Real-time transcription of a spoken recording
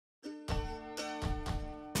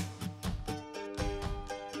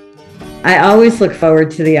I always look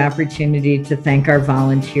forward to the opportunity to thank our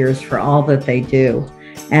volunteers for all that they do.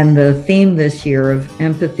 And the theme this year of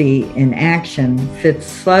empathy in action fits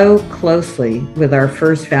so closely with our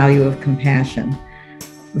first value of compassion.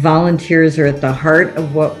 Volunteers are at the heart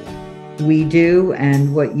of what we do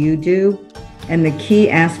and what you do. And the key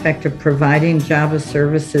aspect of providing JABA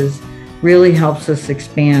services really helps us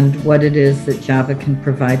expand what it is that JABA can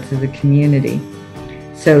provide to the community.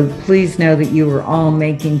 So please know that you are all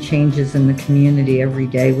making changes in the community every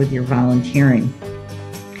day with your volunteering.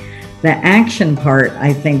 The action part,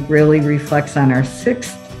 I think, really reflects on our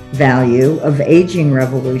sixth value of aging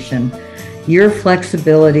revolution. Your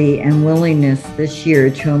flexibility and willingness this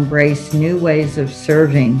year to embrace new ways of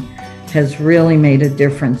serving has really made a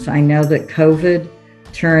difference. I know that COVID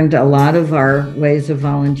turned a lot of our ways of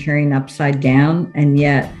volunteering upside down, and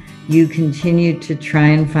yet you continue to try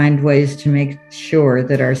and find ways to make sure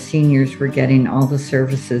that our seniors were getting all the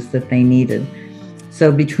services that they needed.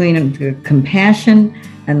 So between the compassion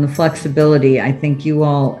and the flexibility, I think you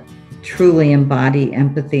all truly embody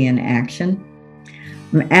empathy in action.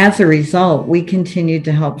 As a result, we continue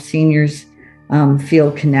to help seniors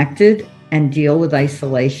feel connected and deal with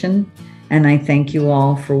isolation. And I thank you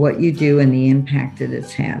all for what you do and the impact it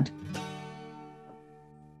has had.